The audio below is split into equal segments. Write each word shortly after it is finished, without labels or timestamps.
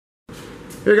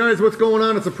Hey guys, what's going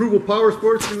on? It's Approval Power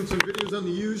Sports doing some videos on the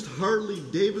used Harley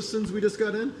Davidsons we just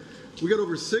got in. We got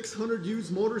over 600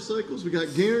 used motorcycles. We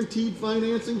got guaranteed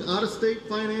financing, out-of-state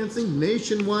financing,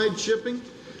 nationwide shipping.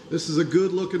 This is a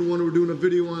good looking one we're doing a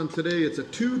video on today. It's a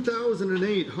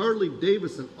 2008 Harley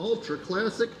Davidson Ultra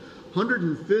Classic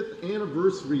 105th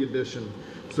Anniversary Edition.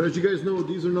 So as you guys know,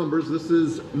 these are numbers. This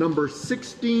is number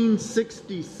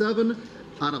 1667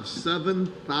 out of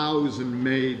 7,000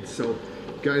 made. So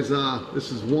guys,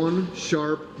 this is one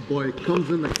sharp bike. Comes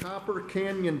in the copper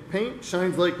canyon paint,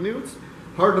 shines like new. It's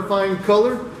hard to find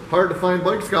color, hard to find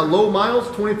bike. It's got low miles,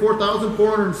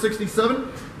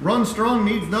 24,467. Runs strong,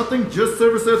 needs nothing, just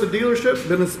serviced at the dealership.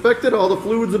 Been inspected, all the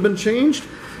fluids have been changed.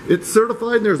 It's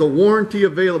certified and there's a warranty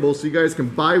available so you guys can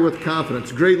buy with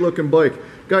confidence. Great looking bike.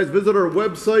 Guys, visit our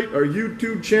website, our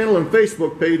YouTube channel and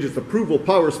Facebook page. It's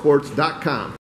ApprovalPowersports.com.